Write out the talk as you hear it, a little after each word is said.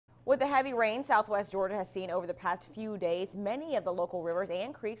With the heavy rain Southwest Georgia has seen over the past few days, many of the local rivers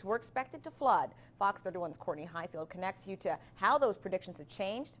and creeks were expected to flood. Fox 31's Courtney Highfield connects you to how those predictions have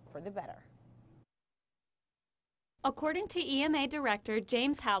changed for the better. According to EMA Director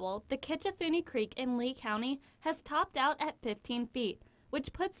James Howell, the Kitchafoonie Creek in Lee County has topped out at 15 feet,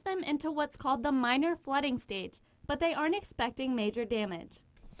 which puts them into what's called the minor flooding stage, but they aren't expecting major damage.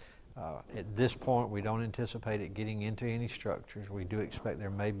 At this point, we don't anticipate it getting into any structures. We do expect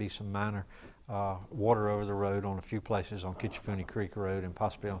there may be some minor water over the road on a few places on Kitchafoonie Creek Road and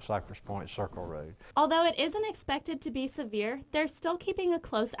possibly on Cypress Point Circle Road. Although it isn't expected to be severe, they're still keeping a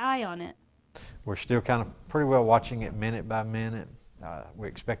close eye on it. We're still kind of pretty well watching it minute by minute. We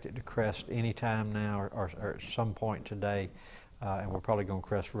expect it to crest any time now or at some point today. And we're probably going to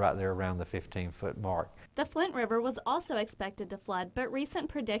crest right there around the 15-foot mark. The Flint River was also expected to flood, but recent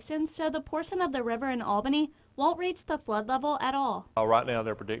predictions show the portion of the river in Albany won't reach the flood level at all. Right now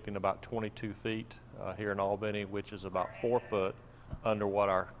they're predicting about 22 feet here in Albany, which is about 4 foot under what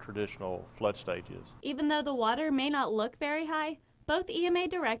our traditional flood stage is. Even though the water may not look very high, both EMA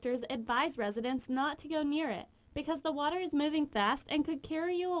directors advise residents not to go near it because the water is moving fast and could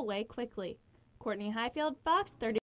carry you away quickly. Courtney Highfield, Fox 30.